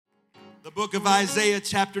The book of Isaiah,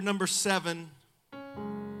 chapter number 7,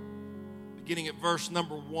 beginning at verse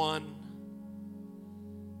number 1.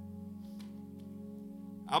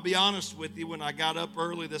 I'll be honest with you, when I got up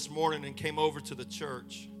early this morning and came over to the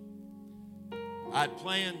church, I had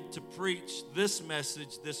planned to preach this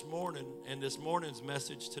message this morning and this morning's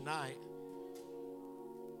message tonight.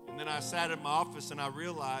 And then I sat in my office and I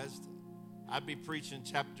realized I'd be preaching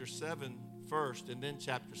chapter 7 first and then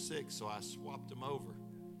chapter 6, so I swapped them over.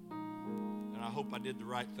 And I hope I did the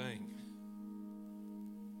right thing.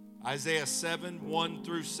 Isaiah 7, 1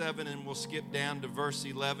 through 7, and we'll skip down to verse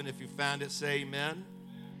 11. If you found it, say amen.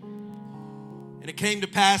 And it came to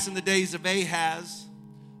pass in the days of Ahaz,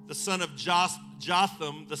 the son of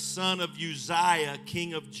Jotham, the son of Uzziah,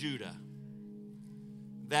 king of Judah,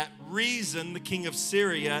 that Rezin, the king of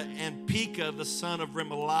Syria, and Pekah, the son of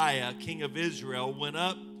Remaliah, king of Israel, went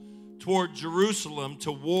up toward Jerusalem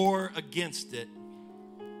to war against it.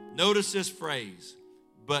 Notice this phrase,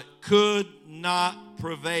 but could not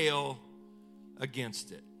prevail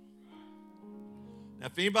against it. Now,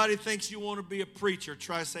 if anybody thinks you want to be a preacher,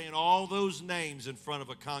 try saying all those names in front of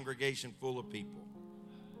a congregation full of people.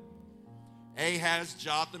 Ahaz,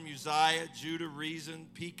 Jotham, Uzziah, Judah, Rezin,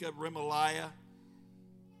 Pekah, Remaliah.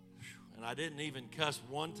 And I didn't even cuss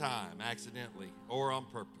one time accidentally or on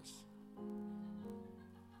purpose.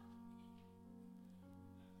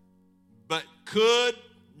 But could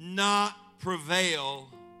not prevail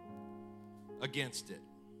against it.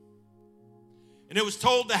 And it was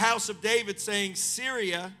told the house of David, saying,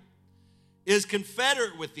 Syria is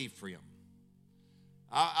confederate with Ephraim.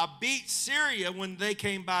 I beat Syria when they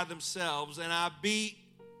came by themselves, and I beat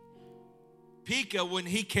Pekah when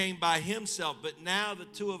he came by himself. But now the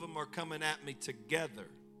two of them are coming at me together.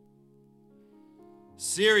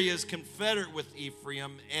 Syria is confederate with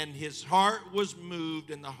Ephraim, and his heart was moved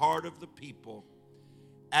in the heart of the people,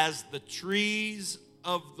 as the trees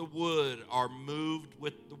of the wood are moved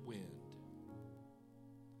with the wind.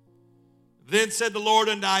 Then said the Lord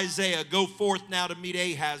unto Isaiah, Go forth now to meet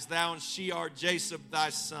Ahaz, thou and Shear-Jashub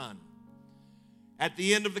thy son, at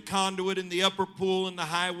the end of the conduit in the upper pool in the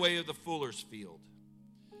highway of the fuller's field.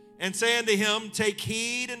 And say unto him, Take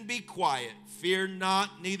heed and be quiet, fear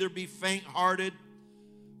not, neither be faint-hearted,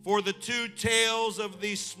 for the two tails of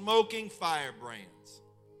these smoking firebrands.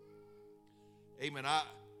 Amen.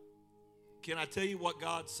 Can I tell you what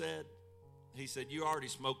God said? He said, you already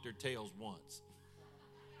smoked their tails once.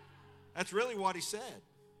 That's really what he said.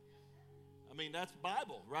 I mean, that's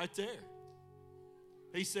Bible right there.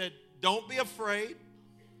 He said, don't be afraid.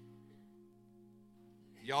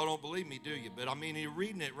 Y'all don't believe me, do you? But I mean, you're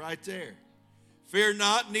reading it right there. Fear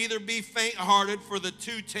not, neither be faint-hearted, for the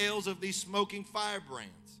two tails of these smoking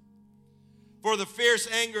firebrands. For the fierce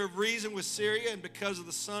anger of Rezin with Syria, and because of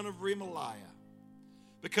the son of Remaliah.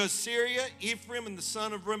 Because Syria, Ephraim, and the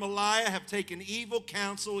son of Remaliah have taken evil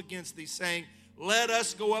counsel against thee, saying, Let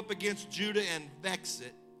us go up against Judah and vex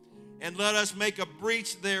it, and let us make a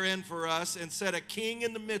breach therein for us, and set a king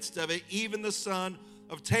in the midst of it, even the son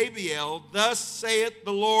of Tabiel. Thus saith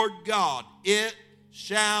the Lord God, It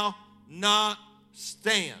shall not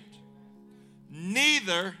stand,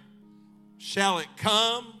 neither shall it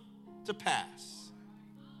come to pass.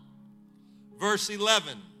 Verse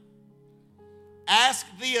 11. Ask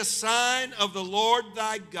thee a sign of the Lord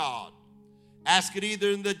thy God. Ask it either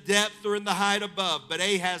in the depth or in the height above. But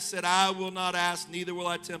Ahaz said, I will not ask, neither will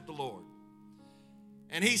I tempt the Lord.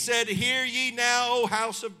 And he said, Hear ye now, O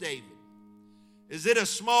house of David. Is it a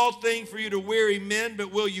small thing for you to weary men,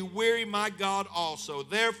 but will you weary my God also?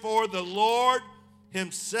 Therefore the Lord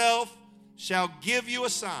himself shall give you a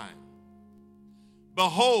sign.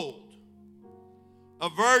 Behold, a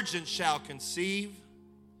virgin shall conceive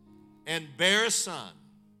and bear a son,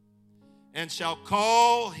 and shall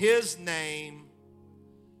call his name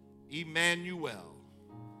Emmanuel.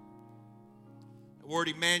 The word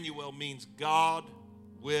Emmanuel means God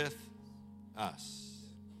with us.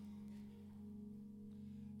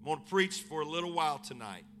 I'm going to preach for a little while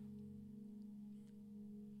tonight.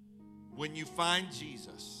 When you find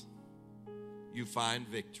Jesus, you find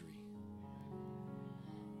victory.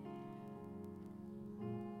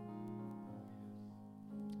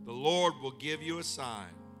 The Lord will give you a sign.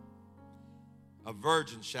 A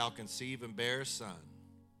virgin shall conceive and bear a son.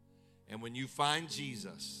 And when you find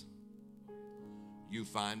Jesus, you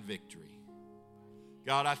find victory.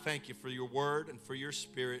 God, I thank you for your word and for your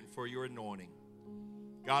spirit and for your anointing.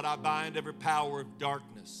 God, I bind every power of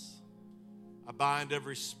darkness. I bind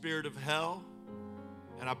every spirit of hell.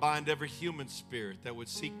 And I bind every human spirit that would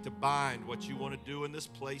seek to bind what you want to do in this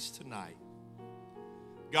place tonight.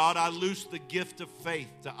 God, I loose the gift of faith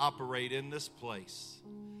to operate in this place.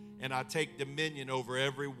 and I take dominion over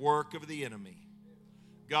every work of the enemy.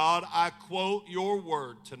 God, I quote your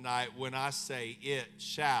word tonight when I say it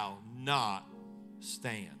shall not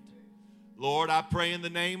stand. Lord, I pray in the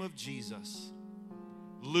name of Jesus,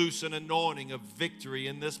 loose an anointing of victory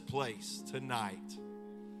in this place tonight.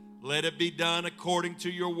 Let it be done according to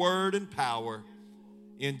your word and power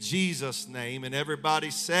in Jesus' name. And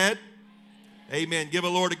everybody said, amen. Give the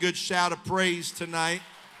Lord a good shout of praise tonight.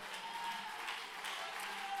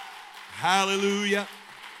 Hallelujah.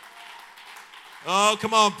 Oh,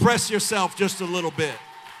 come on, press yourself just a little bit.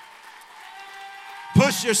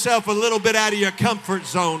 Push yourself a little bit out of your comfort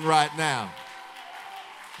zone right now.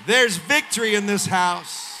 There's victory in this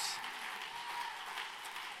house.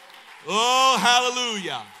 Oh,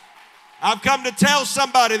 hallelujah. I've come to tell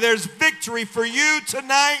somebody there's victory for you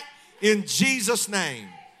tonight in Jesus' name.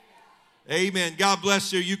 Amen. God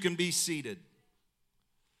bless you. You can be seated.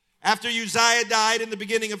 After Uzziah died in the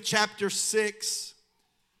beginning of chapter 6,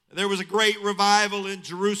 there was a great revival in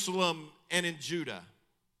Jerusalem and in Judah.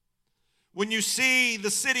 When you see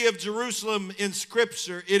the city of Jerusalem in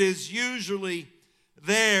Scripture, it is usually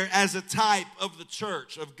there as a type of the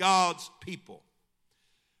church, of God's people.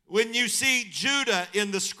 When you see Judah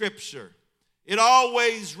in the Scripture, it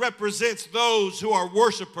always represents those who are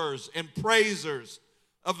worshipers and praisers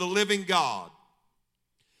of the living God.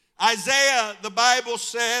 Isaiah, the Bible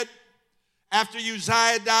said, after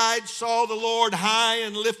Uzziah died, saw the Lord high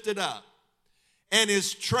and lifted up, and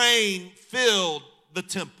his train filled the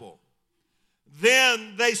temple.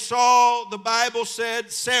 Then they saw, the Bible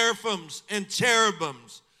said, seraphims and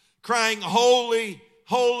cherubims crying, holy,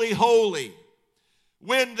 holy, holy.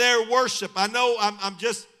 When their worship, I know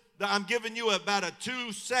I'm giving you about a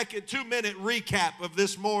 2-minute recap of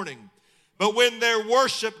this morning. But when their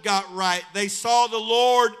worship got right, they saw the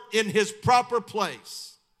Lord in his proper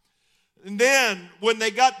place. And then when they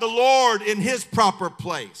got the Lord in his proper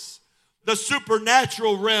place, the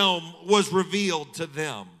supernatural realm was revealed to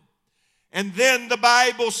them. And then the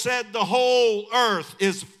Bible said the whole earth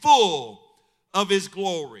is full of his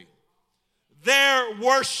glory. Their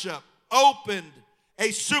worship opened a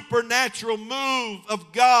supernatural move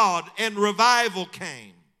of God, and revival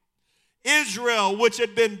came. Israel, which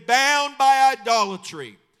had been bound by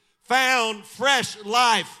idolatry, found fresh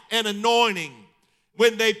life and anointing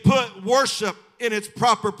when they put worship in its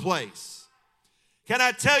proper place. Can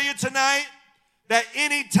I tell you tonight that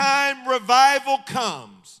anytime revival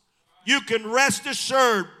comes, you can rest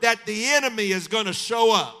assured that the enemy is going to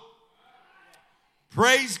show up.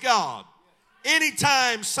 Praise God.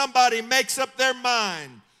 Anytime somebody makes up their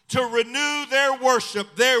mind to renew their worship,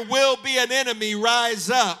 there will be an enemy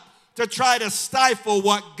rise up to try to stifle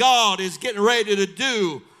what God is getting ready to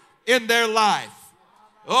do in their life.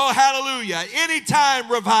 Oh, hallelujah.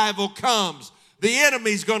 Anytime revival comes, the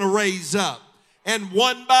enemy's going to raise up. And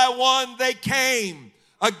one by one they came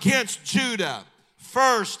against Judah.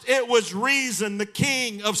 First, it was Rezin, the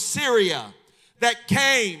king of Syria, that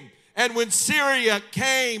came. And when Syria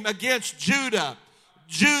came against Judah,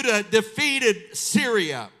 Judah defeated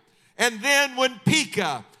Syria. And then when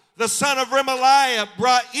Pekah, the son of Remaliah,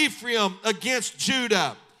 brought Ephraim against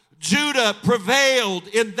Judah, Judah prevailed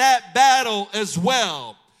in that battle as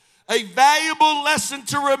well. A valuable lesson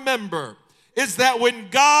to remember is that when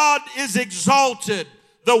God is exalted,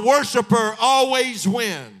 the worshiper always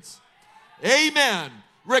wins. Amen.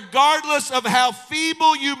 Regardless of how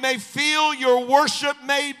feeble you may feel your worship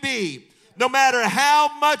may be, no matter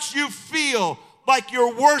how much you feel like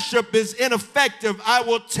your worship is ineffective, I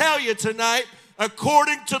will tell you tonight,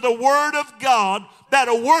 according to the word of God, that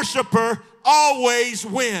a worshiper always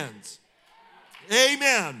wins.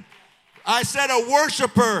 Amen. I said a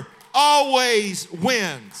worshiper always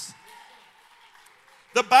wins.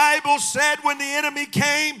 The Bible said when the enemy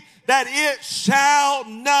came that it shall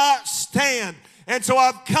not stand. And so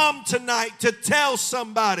I've come tonight to tell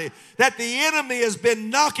somebody that the enemy has been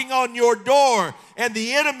knocking on your door and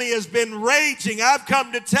the enemy has been raging. I've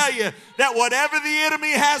come to tell you that whatever the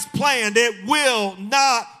enemy has planned, it will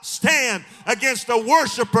not stand against the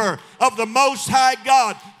worshiper of the Most High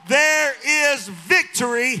God. There is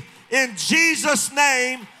victory in Jesus'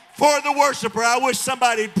 name for the worshiper. I wish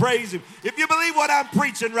somebody'd praise him. If you believe what I'm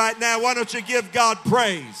preaching right now, why don't you give God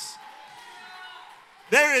praise?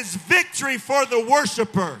 There is victory for the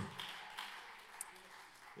worshiper.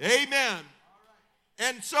 Amen.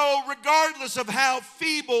 And so regardless of how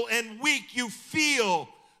feeble and weak you feel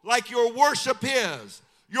like your worship is,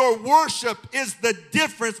 your worship is the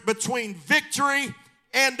difference between victory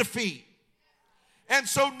and defeat. And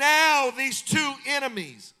so now these two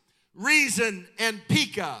enemies, Rezin and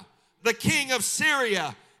Pekah, the king of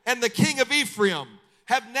Syria and the king of Ephraim,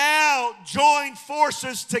 have now joined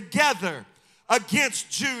forces together against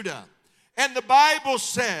Judah. And the Bible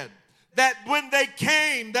said that when they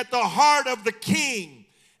came, that the heart of the king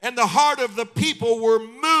and the heart of the people were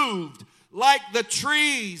moved like the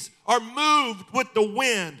trees are moved with the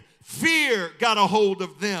wind. Fear got a hold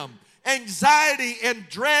of them. Anxiety and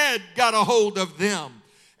dread got a hold of them.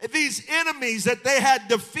 These enemies that they had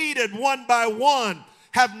defeated one by one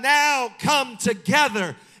have now come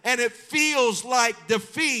together, and it feels like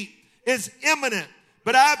defeat is imminent.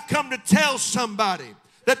 But I've come to tell somebody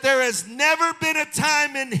that there has never been a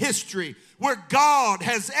time in history where God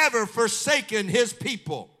has ever forsaken his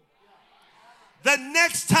people. The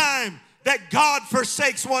next time that God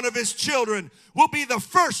forsakes one of his children will be the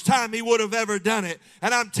first time he would have ever done it.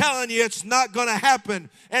 And I'm telling you, it's not going to happen,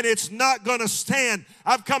 and it's not going to stand.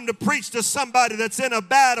 I've come to preach to somebody that's in a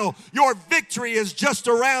battle. Your victory is just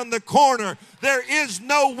around the corner. There is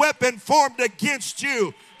no weapon formed against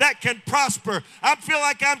you that can prosper. I feel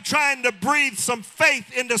like I'm trying to breathe some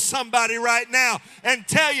faith into somebody right now and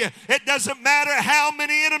tell you, it doesn't matter how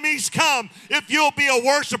many enemies come. If you'll be a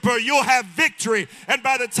worshiper, you'll have victory. And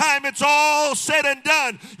by the time it's all said and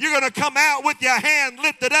done, you're going to come out with your hand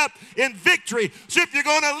lifted up in victory. So if you're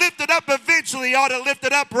going to lift it up eventually, you ought to lift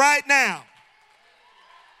it up right now.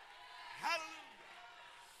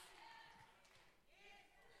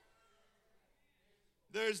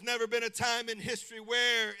 There's never been a time in history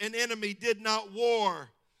where an enemy did not war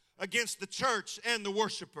against the church and the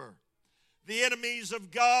worshiper. The enemies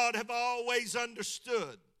of God have always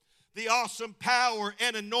understood the awesome power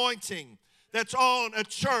and anointing that's on a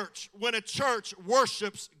church when a church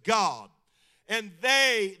worships God. And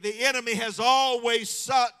the enemy has always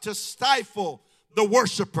sought to stifle the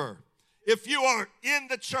worshiper. If you are in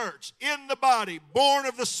the church, in the body, born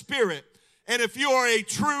of the Spirit, and if you are a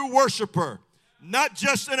true worshiper, not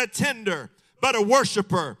just an attender, but a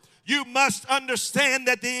worshiper, you must understand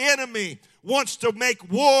that the enemy wants to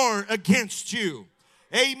make war against you.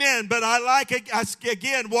 Amen. But I like,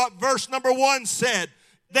 again, what verse number 1 said.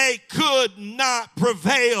 They could not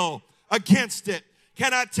prevail against it.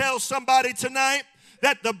 Can I tell somebody tonight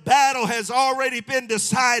that the battle has already been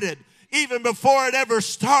decided even before it ever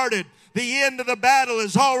started? The end of the battle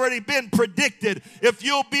has already been predicted. If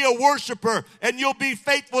you'll be a worshiper and you'll be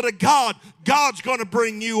faithful to God, God's going to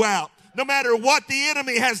bring you out. No matter what the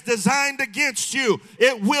enemy has designed against you,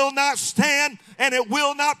 it will not stand and it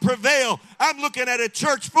will not prevail. I'm looking at a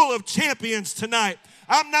church full of champions tonight.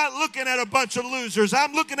 I'm not looking at a bunch of losers.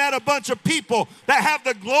 I'm looking at a bunch of people that have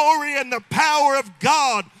the glory and the power of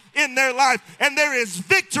God in their life. And there is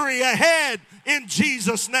victory ahead in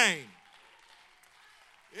Jesus' name.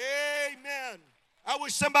 Amen. I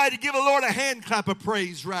wish somebody would give the Lord a hand clap of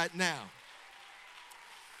praise right now.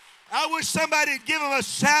 I wish somebody would give him a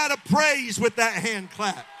shout of praise with that hand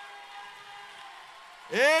clap.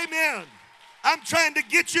 Amen. I'm trying to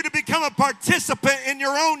get you to become a participant in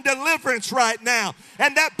your own deliverance right now.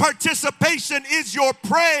 And that participation is your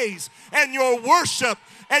praise and your worship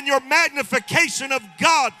and your magnification of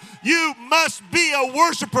God. You must be a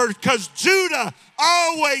worshiper because Judah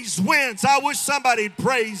always wins. I wish somebody'd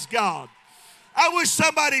praise God. I wish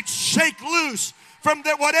somebody'd shake loose from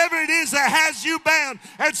whatever it is that has you bound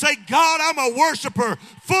and say, God, I'm a worshiper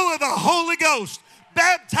full of the Holy Ghost,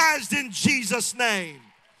 baptized in Jesus' name.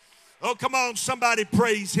 Oh, come on, somebody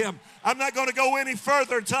praise him. I'm not going to go any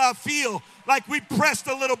further until I feel like we pressed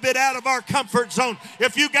a little bit out of our comfort zone.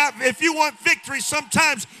 If you want victory,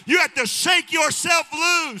 sometimes you have to shake yourself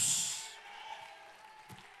loose.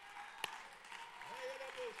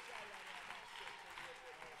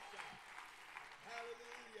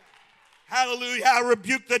 Hallelujah. I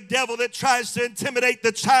rebuke the devil that tries to intimidate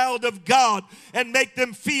the child of God and make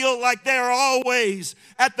them feel like they're always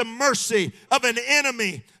at the mercy of an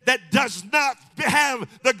enemy that does not have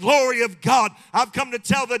the glory of God. I've come to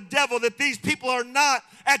tell the devil that these people are not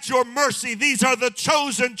at your mercy. These are the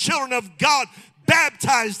chosen children of God,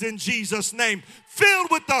 baptized in Jesus' name, filled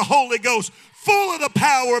with the Holy Ghost, full of the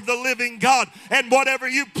power of the living God. And whatever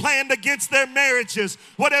you planned against their marriages,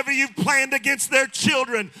 whatever you've planned against their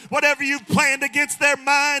children, whatever you've planned against their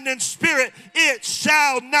mind and spirit, it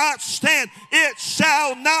shall not stand. It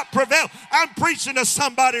shall not prevail. I'm preaching to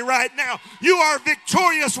somebody right now. You are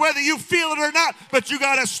victorious whether you feel it or not, but you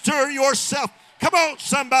got to stir yourself. Come on,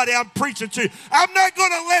 somebody, I'm preaching to you. I'm not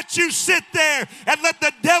going to let you sit there and let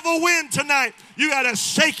the devil win tonight. You got to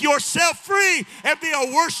shake yourself free and be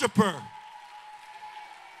a worshiper.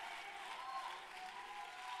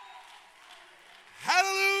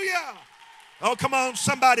 Hallelujah. Oh, come on,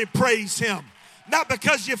 somebody praise him. Not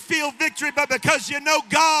because you feel victory, but because you know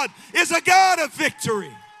God is a God of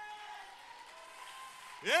victory.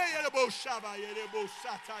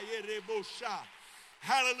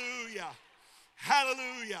 Hallelujah.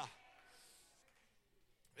 Hallelujah.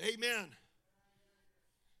 Amen.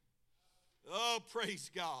 Oh, praise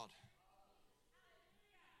God.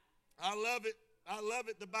 I love it. I love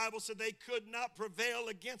it. The Bible said they could not prevail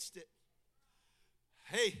against it.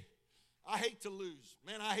 Hey, I hate to lose.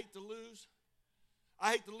 Man, I hate to lose.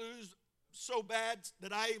 I hate to lose so bad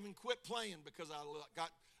that I even quit playing because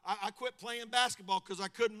I quit playing basketball because I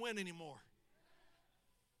couldn't win anymore.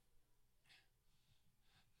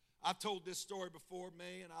 I've told this story before,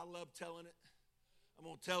 man, and I love telling it. I'm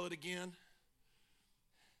going to tell it again.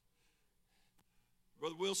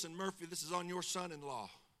 Brother Wilson Murphy, this is on your son-in-law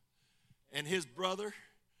and his brother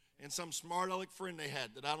and some smart aleck friend they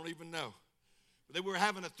had that I don't even know. But they were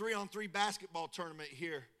having a 3-on-3 basketball tournament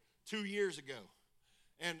here 2 years ago.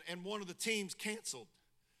 And one of the teams canceled.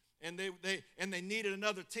 And they needed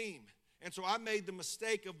another team. And so I made the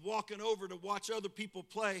mistake of walking over to watch other people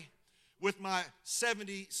play with my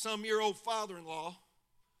 70-some-year-old father-in-law,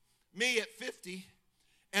 me at 50,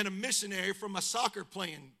 and a missionary from a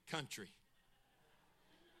soccer-playing country.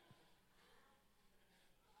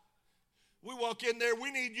 We walk in there,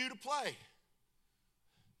 we need you to play.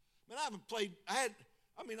 Man, I haven't played. I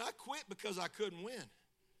quit because I couldn't win.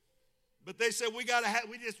 But they said we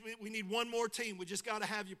need one more team. We just got to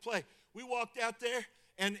have you play. We walked out there,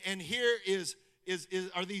 and here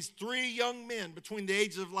are these 3 young men between the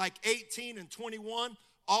ages of like 18 and 21,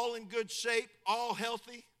 all in good shape, all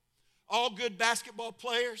healthy, all good basketball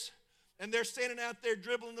players, and they're standing out there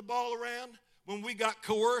dribbling the ball around when we got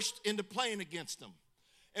coerced into playing against them.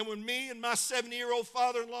 And when me and my 70-year-old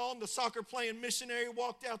father-in-law and the soccer-playing missionary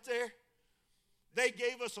walked out there, they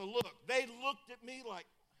gave us a look. They looked at me like,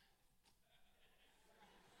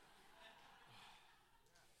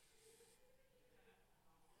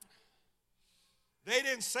 they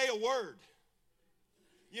didn't say a word.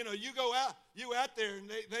 You know, you out there, and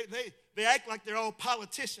they act like they're all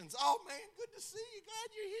politicians. Oh, man, good to see you.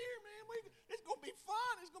 Glad you're here, man. It's going to be fun.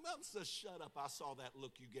 I said, shut up. I saw that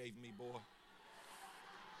look you gave me, boy.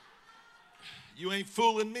 You ain't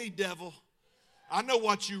fooling me, devil. I know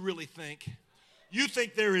what you really think. You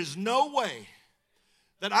think there is no way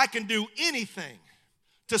that I can do anything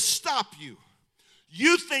to stop you.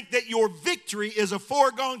 You think that your victory is a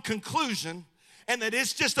foregone conclusion and that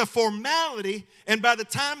it's just a formality, and by the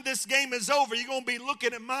time this game is over, you're going to be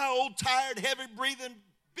looking at my old, tired, heavy-breathing,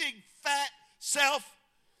 big, fat self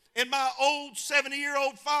and my old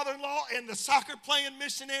 70-year-old father-in-law and the soccer-playing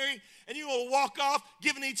missionary, and you're going to walk off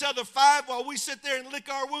giving each other 5 while we sit there and lick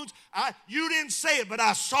our wounds. You didn't say it, but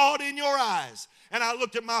I saw it in your eyes. And I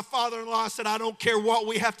looked at my father-in-law and said, I don't care what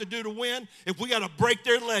we have to do to win. If we got to break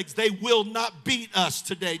their legs, they will not beat us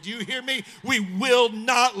today. Do you hear me? We will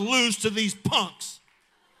not lose to these punks.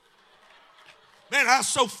 Man, I was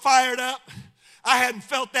so fired up. I hadn't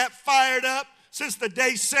felt that fired up since the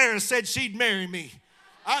day Sarah said she'd marry me.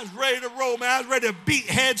 I was ready to roll, man. I was ready to beat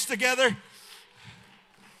heads together.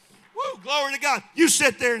 Woo, glory to God. You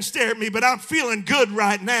sit there and stare at me, but I'm feeling good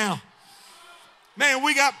right now. Man,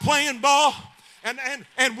 we got playing ball,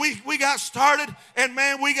 and we got started, and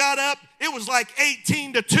man, we got up. It was like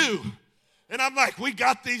 18-2. And I'm like, we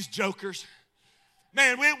got these jokers.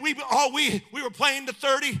 Man, we were playing to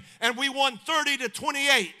 30, and we won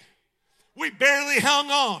 30-28. We barely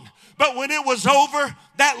hung on. But when it was over,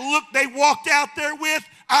 that look they walked out there with,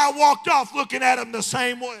 I walked off looking at them the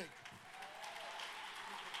same way.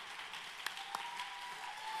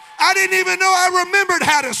 I didn't even know I remembered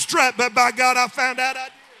how to strut, but by God, I found out I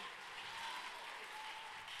did.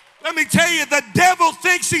 Let me tell you, the devil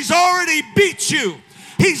thinks he's already beat you.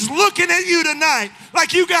 He's looking at you tonight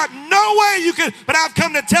like you got no way you can. But I've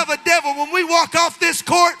come to tell the devil, when we walk off this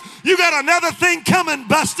court, you got another thing coming,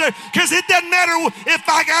 Buster, because it doesn't matter if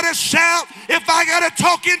I got to shout, if I got to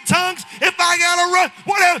talk in tongues, if I got to run,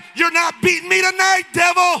 whatever. You're not beating me tonight,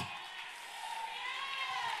 devil.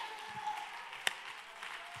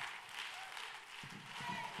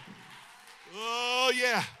 Oh,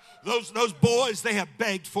 yeah. Those boys, they have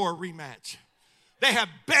begged for a rematch. They have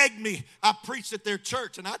begged me. I preached at their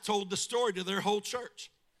church, and I told the story to their whole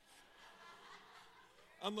church.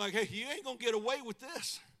 I'm like, hey, you ain't going to get away with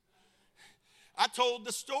this. I told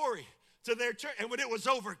the story to their church, and when it was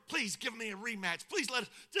over, please give me a rematch. Please let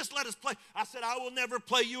us play. I said, I will never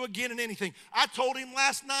play you again in anything. I told him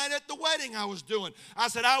last night at the wedding I was doing. I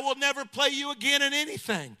said, I will never play you again in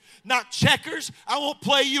anything. Not checkers. I won't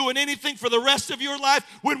play you in anything for the rest of your life.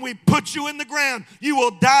 When we put you in the ground, you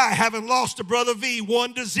will die having lost to Brother V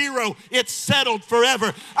 1-0. It's settled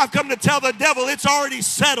forever. I've come to tell the devil it's already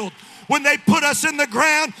settled. when they put us in the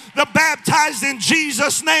ground, the baptized in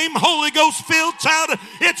Jesus' name, Holy Ghost filled child,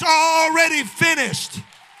 it's already finished.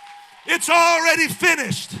 It's already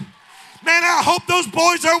finished. Man, I hope those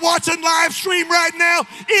boys are watching live stream right now.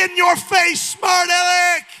 In your face, smart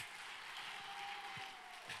aleck.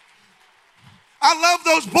 I love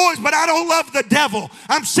those boys, but I don't love the devil.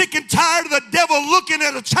 I'm sick and tired of the devil looking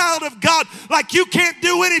at a child of God like you can't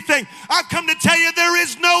do anything. I've come to tell you there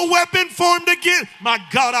is no weapon formed against. My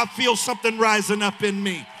God, I feel something rising up in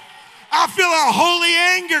me. I feel a holy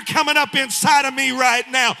anger coming up inside of me right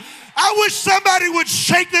now. I wish somebody would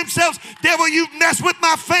shake themselves. Devil, you've messed with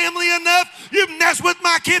my family enough. You've messed with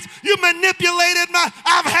my kids. You manipulated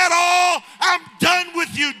I've had all. I'm done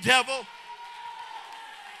with you, devil.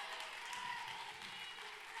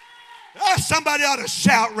 Oh, somebody ought to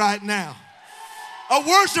shout right now. A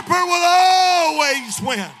worshiper will always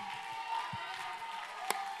win.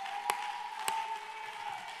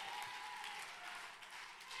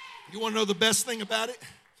 You want to know the best thing about it?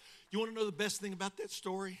 You want to know the best thing about that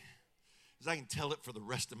story? Is I can tell it for the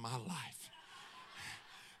rest of my life.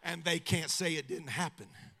 And they can't say it didn't happen.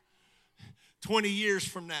 20 years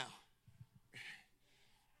from now,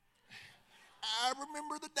 I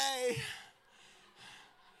remember the day.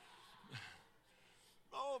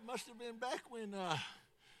 Oh, it must have been back when, oh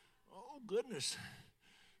goodness,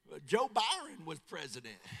 Joe Byron was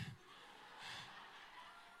president.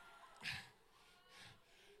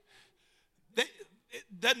 It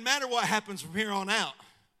doesn't matter what happens from here on out.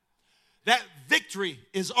 That victory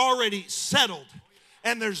is already settled,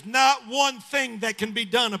 and there's not one thing that can be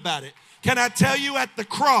done about it. Can I tell you, at the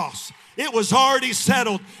cross, it was already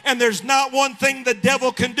settled, and there's not one thing the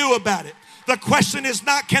devil can do about it. The question is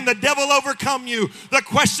not, can the devil overcome you? The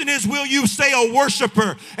question is, will you stay a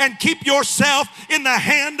worshiper and keep yourself in the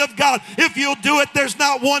hand of God? If you'll do it, there's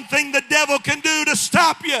not one thing the devil can do to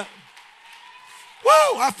stop you.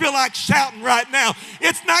 Woo! I feel like shouting right now.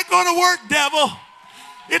 It's not going to work, devil.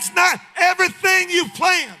 It's not everything you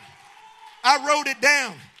planned. I wrote it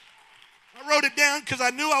down. I wrote it down because I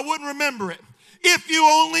knew I wouldn't remember it. If you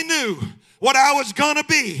only knew what I was going to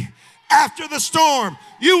be after the storm,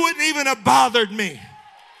 you wouldn't even have bothered me.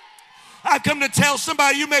 I've come to tell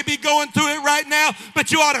somebody, you may be going through it right now,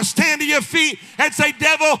 but you ought to stand to your feet and say,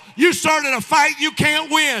 devil, you started a fight you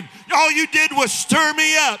can't win. All you did was stir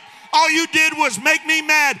me up. All you did was make me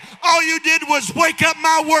mad. All you did was wake up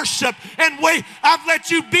my worship. And wait, I've let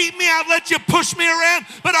you beat me. I've let you push me around.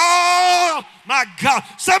 But oh, my God,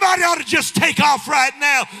 somebody ought to just take off right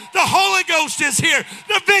now. The Holy Ghost is here.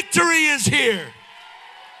 The victory is here.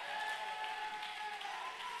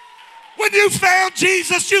 When you found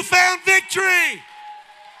Jesus, you found victory.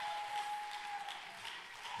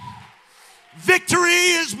 Victory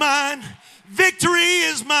is mine. Victory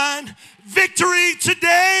is mine. Victory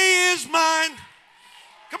today is mine.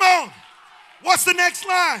 Come on. What's the next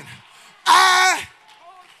line? I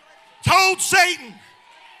told Satan,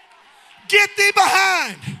 get thee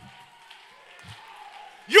behind.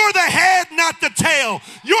 You're the head, not the tail.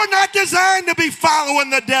 You're not designed to be following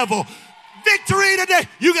the devil. Victory today.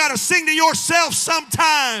 You got to sing to yourself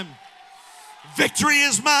sometime. Victory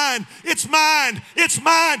is mine. It's mine. It's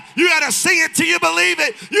mine. You got to sing it till you believe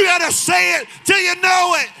it. You got to say it till you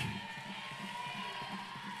know it.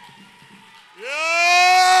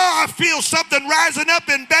 Oh, I feel something rising up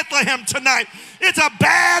in Bethlehem tonight. It's a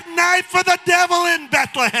bad night for the devil in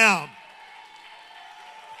Bethlehem.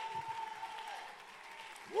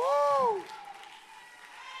 Woo!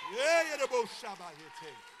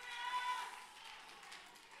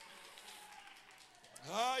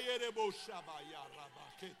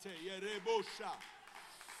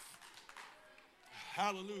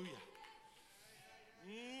 Hallelujah.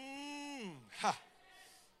 Ha.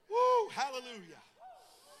 Woo, hallelujah.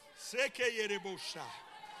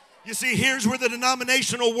 You see, here's where the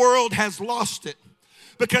denominational world has lost it.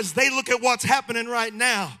 Because they look at what's happening right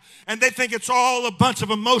now and they think it's all a bunch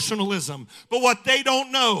of emotionalism. But what they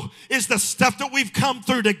don't know is the stuff that we've come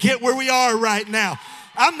through to get where we are right now.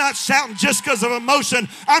 I'm not shouting just because of emotion.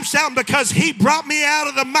 I'm shouting because he brought me out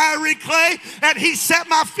of the miry clay and he set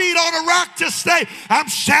my feet on a rock to stay. I'm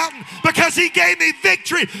shouting because he gave me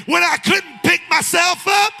victory. When I couldn't pick myself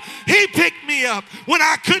up, he picked me up. When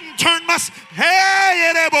I couldn't turn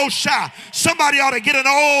somebody ought to get an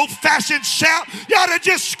old-fashioned shout. You ought to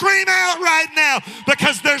just scream out right now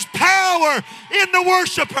because there's power in the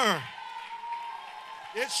worshiper.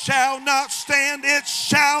 It shall not stand. It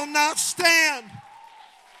shall not stand.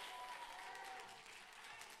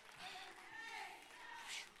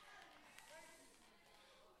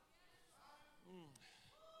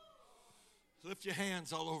 Lift your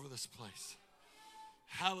hands all over this place.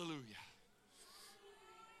 Hallelujah.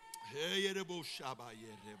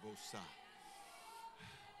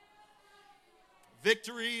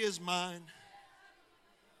 Victory is mine.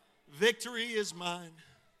 Victory is mine.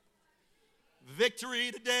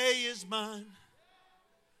 Victory today is mine.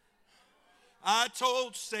 I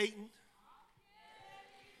told Satan.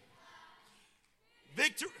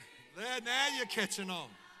 Victory. Now you're catching on.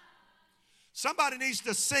 Somebody needs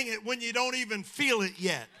to sing it when you don't even feel it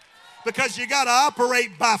yet. Because you got to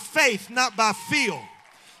operate by faith, not by feel.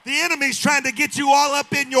 The enemy's trying to get you all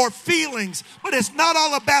up in your feelings, but it's not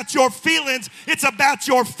all about your feelings. It's about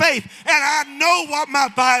your faith. And I know what my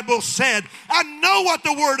Bible said. I know what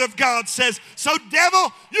the Word of God says. So,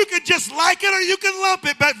 devil, you can just like it or you can lump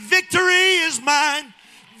it, but victory is mine.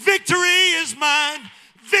 Victory is mine.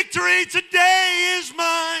 Victory today is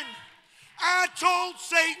mine. I told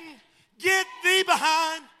Satan, get thee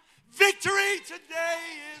behind. Victory today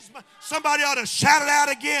is mine. Somebody ought to shout it out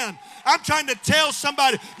again. I'm trying to tell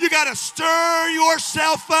somebody, you got to stir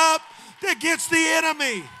yourself up against the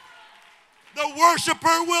enemy. The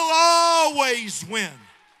worshiper will always win.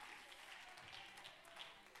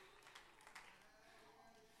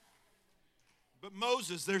 But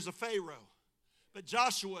Moses, there's a Pharaoh. But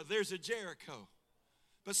Joshua, there's a Jericho.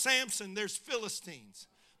 But Samson, there's Philistines.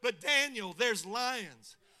 But Daniel, there's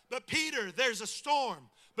lions. But Peter, there's a storm.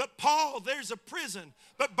 But Paul, there's a prison.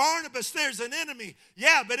 But Barnabas, there's an enemy.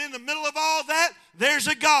 Yeah, but in the middle of all that, there's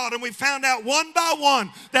a God. And we found out one by one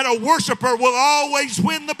that a worshiper will always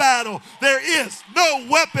win the battle. There is no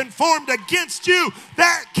weapon formed against you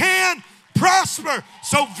that can prosper.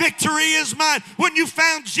 So victory is mine. When you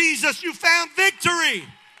found Jesus, you found victory.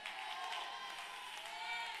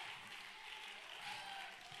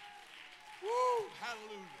 Woo,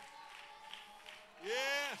 hallelujah.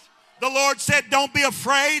 Yes. The Lord said, don't be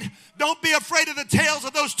afraid. Don't be afraid of the tails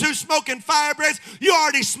of those two smoking firebrands. You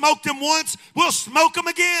already smoked them once. We'll smoke them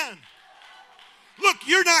again. Look,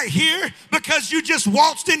 you're not here because you just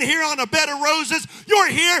waltzed in here on a bed of roses. You're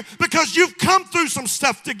here because you've come through some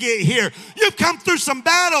stuff to get here. You've come through some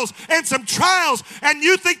battles and some trials, and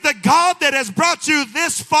you think the God that has brought you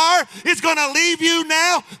this far is going to leave you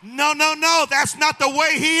now? No, no, no. That's not the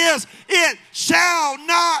way He is. It shall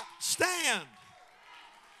not stand.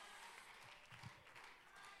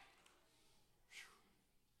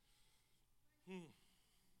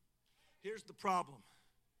 Here's the problem.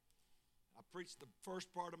 I preached the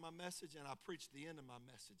first part of my message and I preached the end of my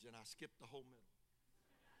message and I skipped the whole middle.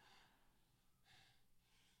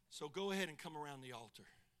 So go ahead and come around the altar.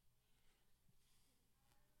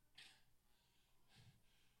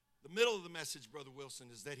 The middle of the message, Brother Wilson,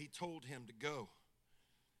 is that he told him to go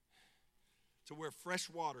to where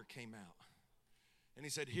fresh water came out. And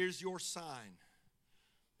he said, here's your sign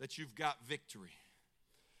that you've got victory.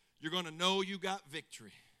 You're going to know you got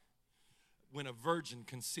victory when a virgin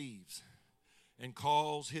conceives and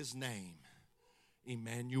calls His name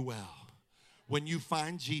Emmanuel. When you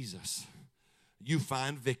find Jesus, you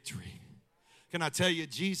find victory. Can I tell you,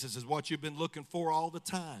 Jesus is what you've been looking for all the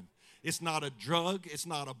time. It's not a drug. It's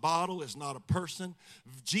not a bottle. It's not a person.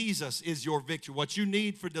 Jesus is your victory. What you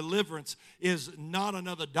need for deliverance is not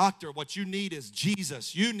another doctor. What you need is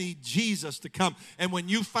Jesus. You need Jesus to come. And when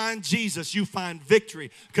you find Jesus, you find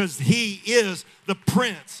victory because He is the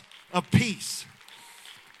Prince of Peace.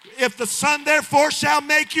 If the Son therefore shall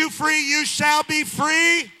make you free, you shall be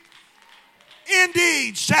free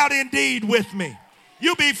indeed. Shout indeed with me.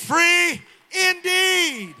 You'll be free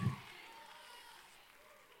indeed.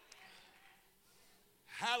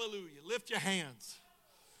 Hallelujah. Lift your hands.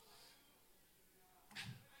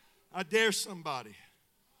 I dare somebody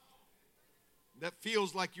that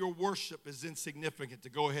feels like your worship is insignificant to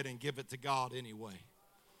go ahead and give it to God anyway.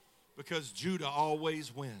 Because Judah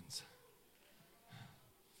always wins.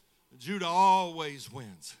 Judah always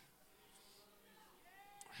wins.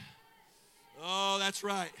 Oh, that's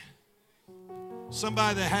right.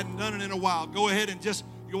 Somebody that hadn't done it in a while, go ahead and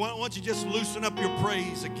why don't you just loosen up your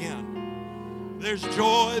praise again. There's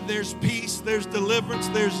joy, there's peace, there's deliverance,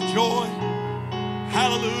 there's joy.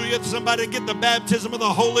 Hallelujah. Somebody get the baptism of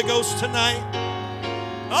the Holy Ghost tonight.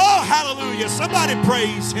 Oh, hallelujah. Somebody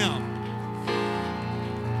praise Him.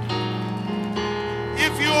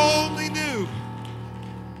 If you only knew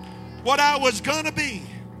what I was going to be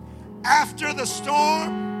after the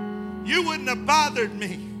storm, you wouldn't have bothered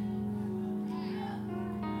me.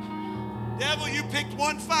 Devil, you picked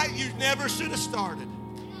one fight you never should have started.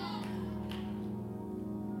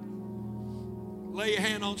 Lay your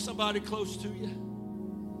hand on somebody close to you.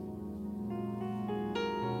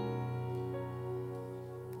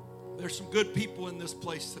 There's some good people in this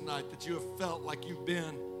place tonight that you have felt like you've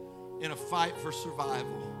been in a fight for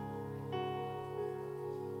survival.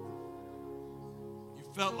 You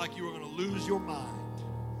felt like you were going to lose your mind.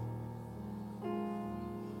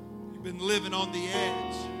 You've been living on the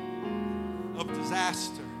edge of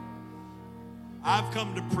disaster. I've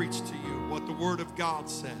come to preach to you what the Word of God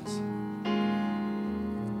says.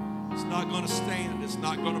 It's not going to stand. It's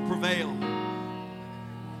not going to prevail.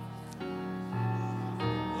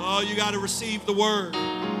 Oh, you got to receive the Word.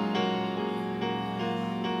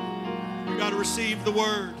 You got to receive the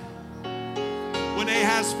Word. When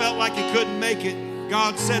Ahaz felt like he couldn't make it,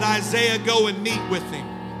 God said, Isaiah, go and meet with him.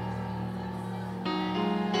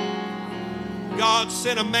 God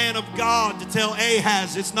sent a man of God to tell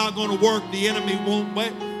Ahaz it's not going to work. The enemy won't.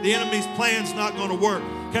 The enemy's plan's not going to work.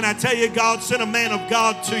 Can I tell you, God sent a man of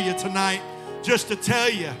God to you tonight just to tell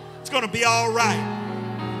you it's going to be all right.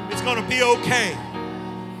 It's going to be okay.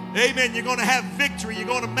 Amen. You're going to have victory. You're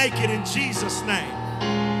going to make it in Jesus' name.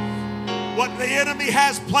 What the enemy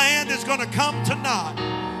has planned is going to come to naught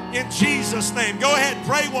in Jesus' name. Go ahead,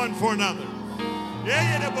 pray one for another.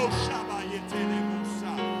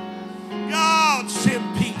 God,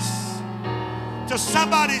 send peace to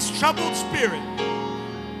somebody's troubled spirit.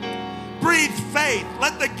 Breathe faith.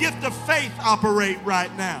 Let the gift of faith operate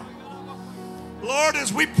right now. Lord,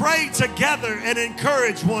 as we pray together and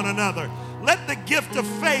encourage one another, let the gift of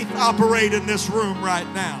faith operate in this room right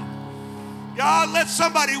now. God, let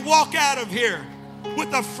somebody walk out of here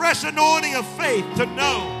with a fresh anointing of faith to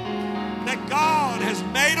know that God has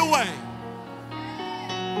made a way.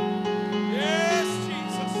 Yes, Jesus.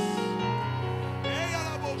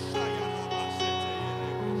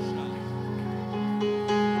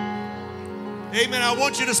 Amen. I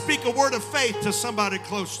want you to speak a word of faith to somebody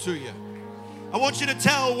close to you. I want you to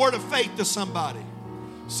tell a word of faith to somebody.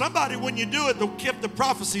 Somebody, when you do it, the gift of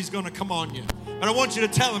prophecy is going to come on you. But I want you to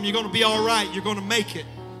tell them you're going to be all right. You're going to make it.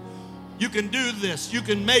 You can do this. You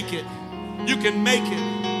can make it. You can make it.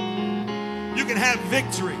 You can have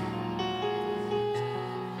victory.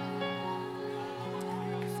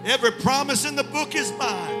 Every promise in the book is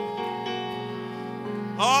mine.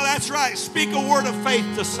 Oh, that's right. Speak a word of faith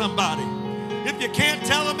to somebody. If you can't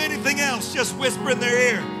tell them anything else, just whisper in their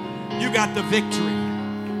ear, you got the victory.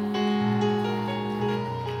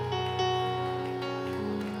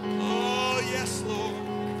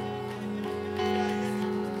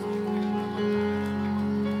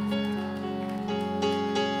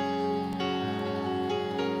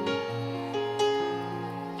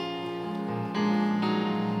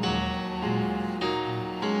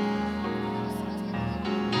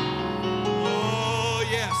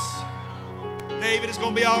 David is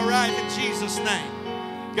going to be all right in Jesus' name.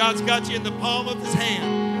 God's got you in the palm of his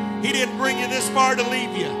hand. He didn't bring you this far to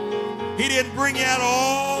leave you. He didn't bring you out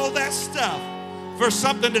all that stuff for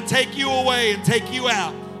something to take you away and take you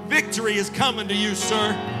out. Victory is coming to you,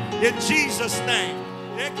 sir, in Jesus' name.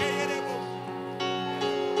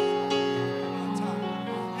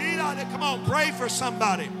 Come on, pray for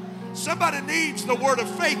somebody. Somebody needs the word of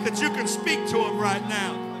faith that you can speak to them right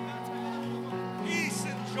now. Peace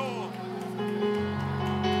and joy.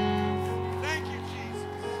 Thank you, Jesus.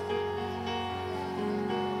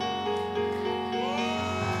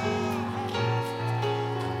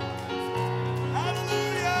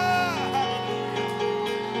 Hallelujah.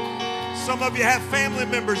 Hallelujah. Some of you have family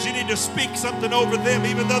members. You need to speak something over them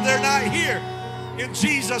even though they're not here. In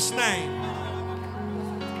Jesus' name.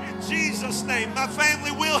 Jesus' name, my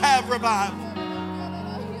family will have revival.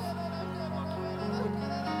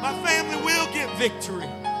 My family will get victory.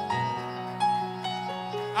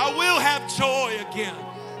 I will have joy again.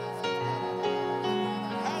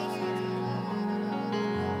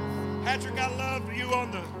 Patrick, I love you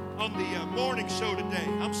on the morning show today.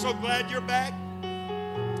 I'm so glad you're back.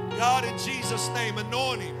 God, in Jesus' name,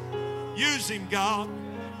 anoint him. Use him, God.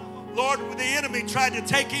 Lord, the enemy tried to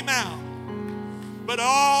take him out. But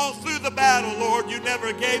all through the battle, Lord, you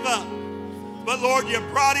never gave up. But, Lord, you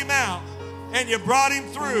brought him out, and you brought him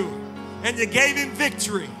through, and you gave him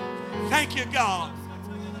victory. Thank you, God.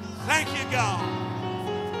 Thank you, God.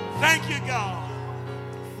 Thank you, God.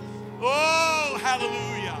 Oh,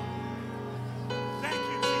 hallelujah. Thank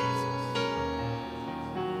you, Jesus.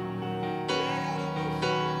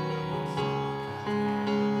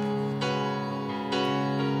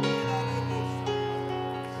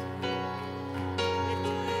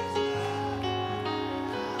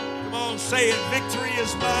 Say it, victory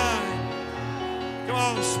is mine. Come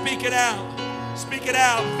on, speak it out. Speak it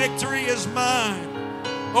out. Victory is mine.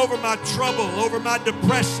 Over my trouble, over my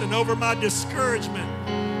depression, over my discouragement,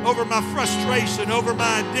 over my frustration, over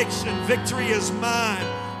my addiction. Victory is mine.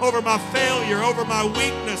 Over my failure, over my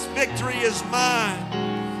weakness. Victory is mine.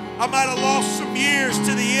 I might have lost some years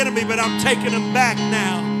to the enemy, but I'm taking them back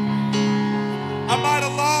now. I might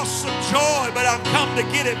have lost some joy, but I've come to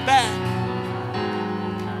get it back.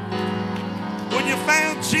 When you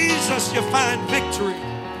found Jesus, you find victory.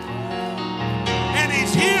 And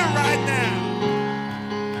he's here right now.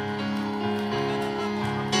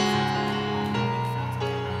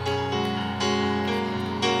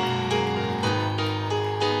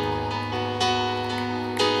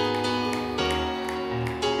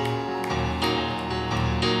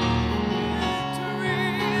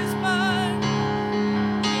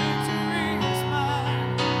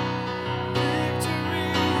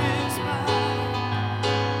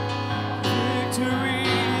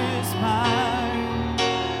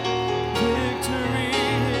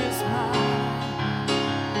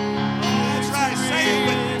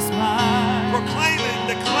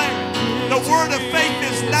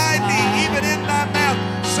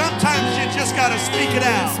 Speak it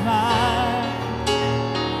out.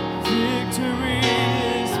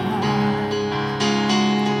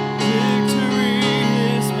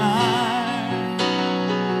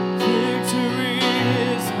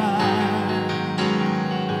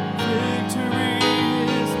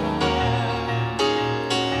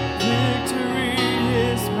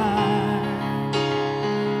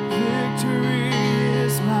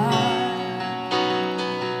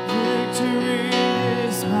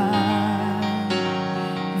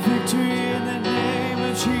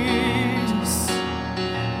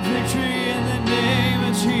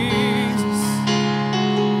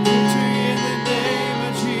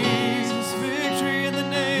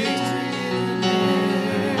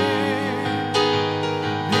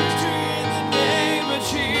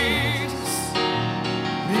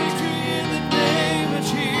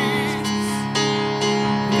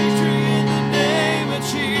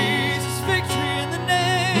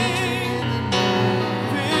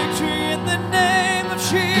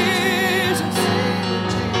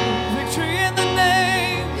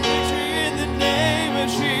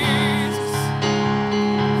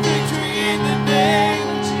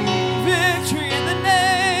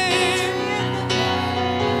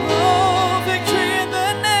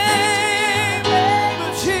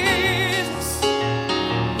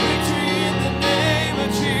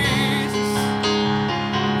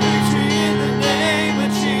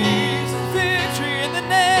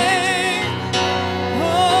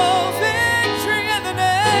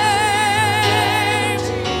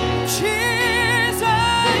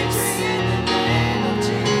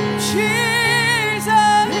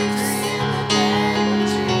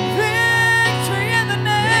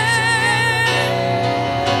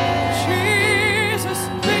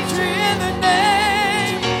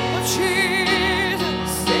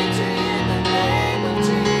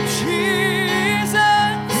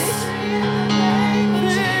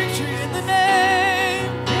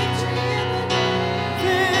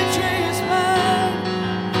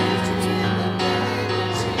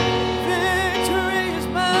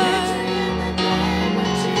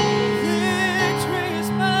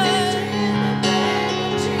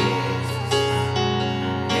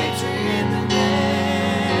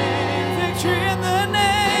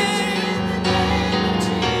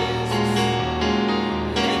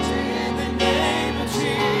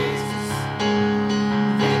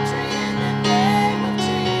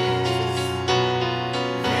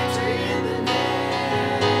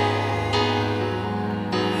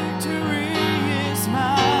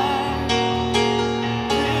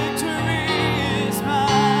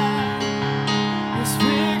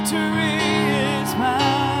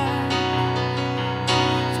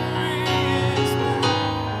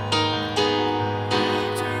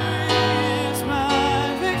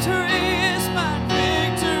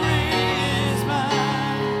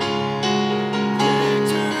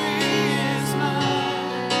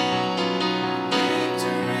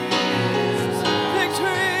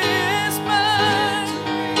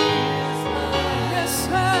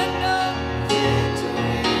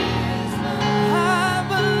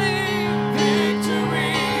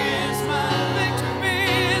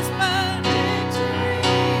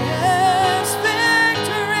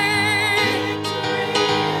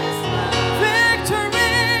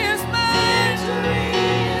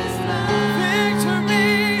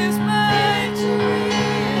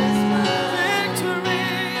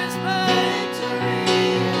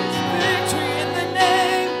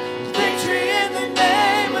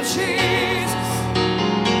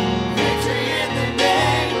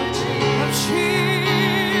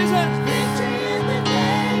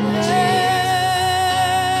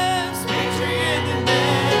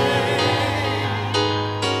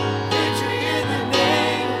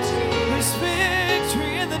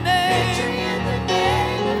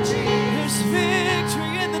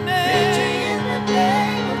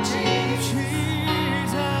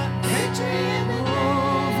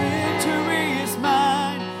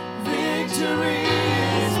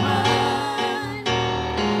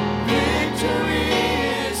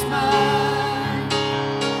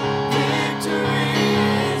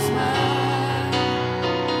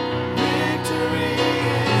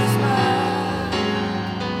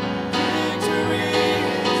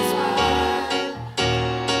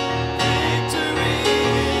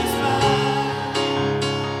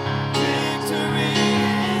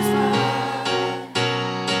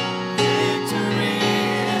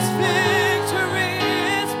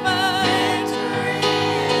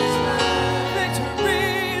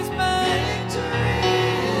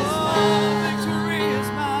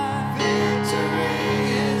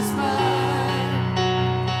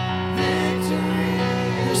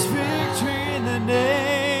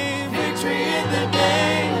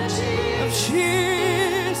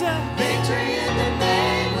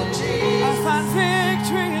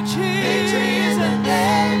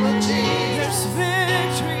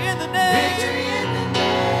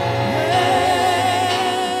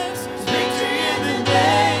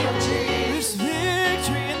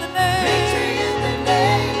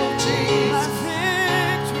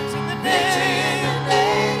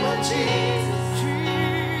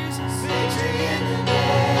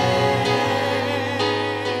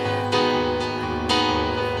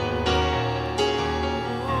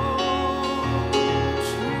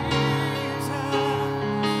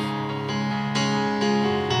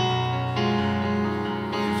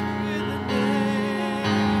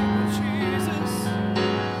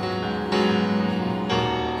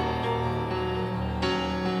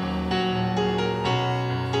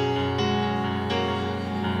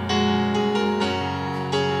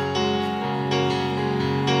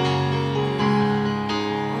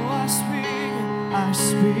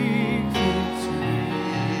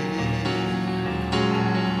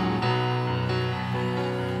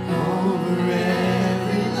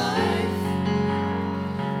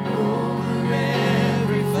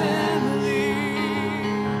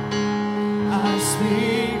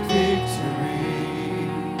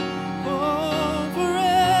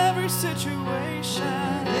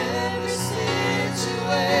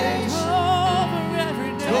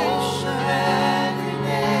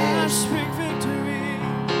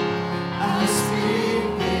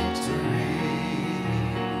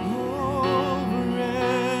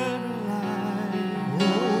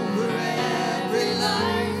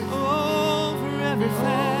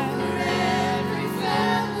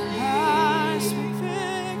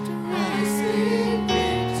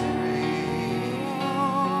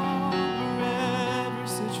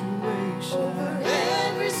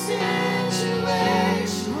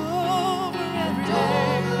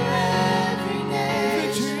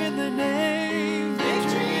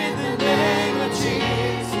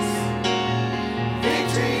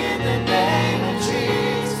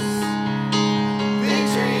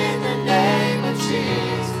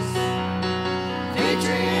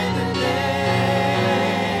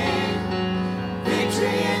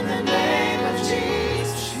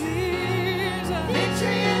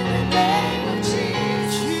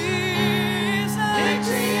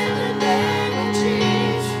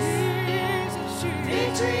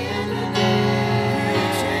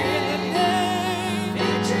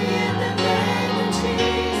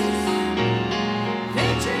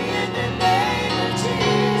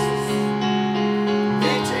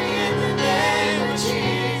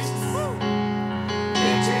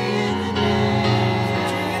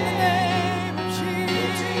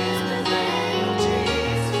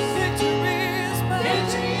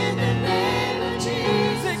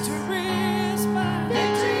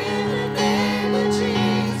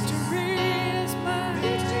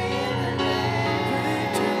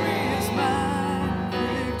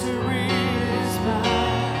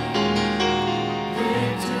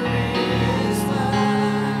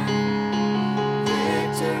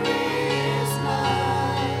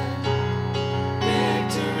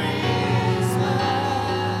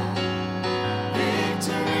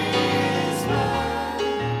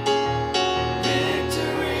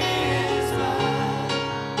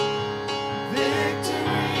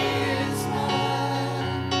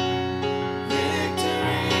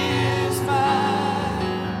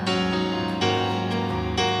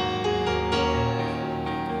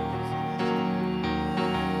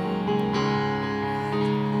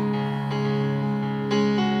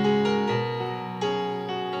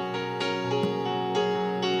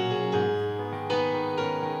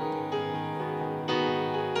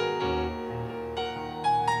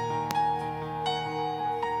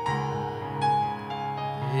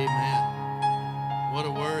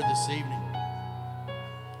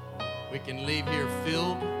 can leave here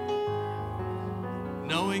filled,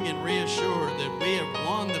 knowing and reassured that we have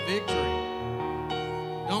won the victory.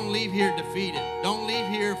 Don't leave here defeated. Don't leave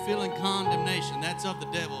here feeling condemnation. That's of the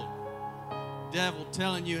devil. Devil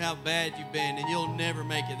telling you how bad you've been and you'll never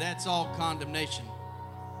make it. That's all condemnation.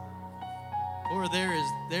 For there is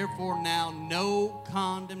therefore now no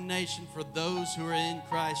condemnation for those who are in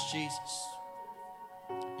Christ Jesus.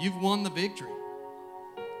 You've won the victory.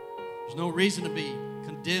 There's no reason to be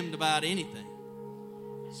condemned about anything.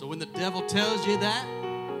 So when the devil tells you that,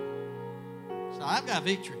 so I've got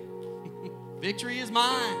victory. Victory is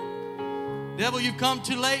mine. Devil, you've come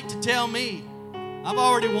too late to tell me. I've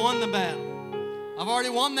already won the battle. I've already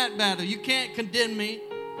won that battle. You can't condemn me.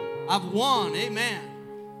 I've won. Amen.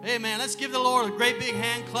 Amen. Let's give the Lord a great big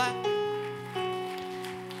hand clap.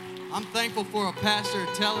 I'm thankful for a pastor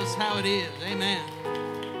to tell us how it is. Amen.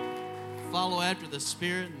 Follow after the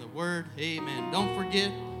Spirit and the Word. Amen. Don't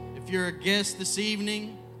forget, if you're a guest this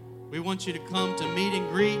evening, we want you to come to meet and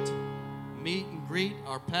greet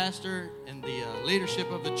our pastor and the leadership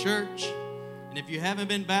of the church. And if you haven't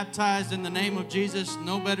been baptized in the name of Jesus,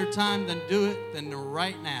 no better time than do it than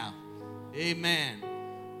right now. Amen.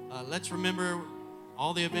 Let's remember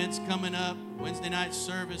all the events coming up, Wednesday night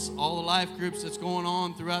service, all the life groups that's going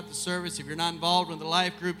on throughout the service. If you're not involved with the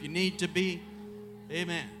life group, you need to be.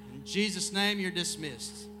 Amen. In Jesus' name, you're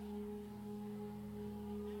dismissed.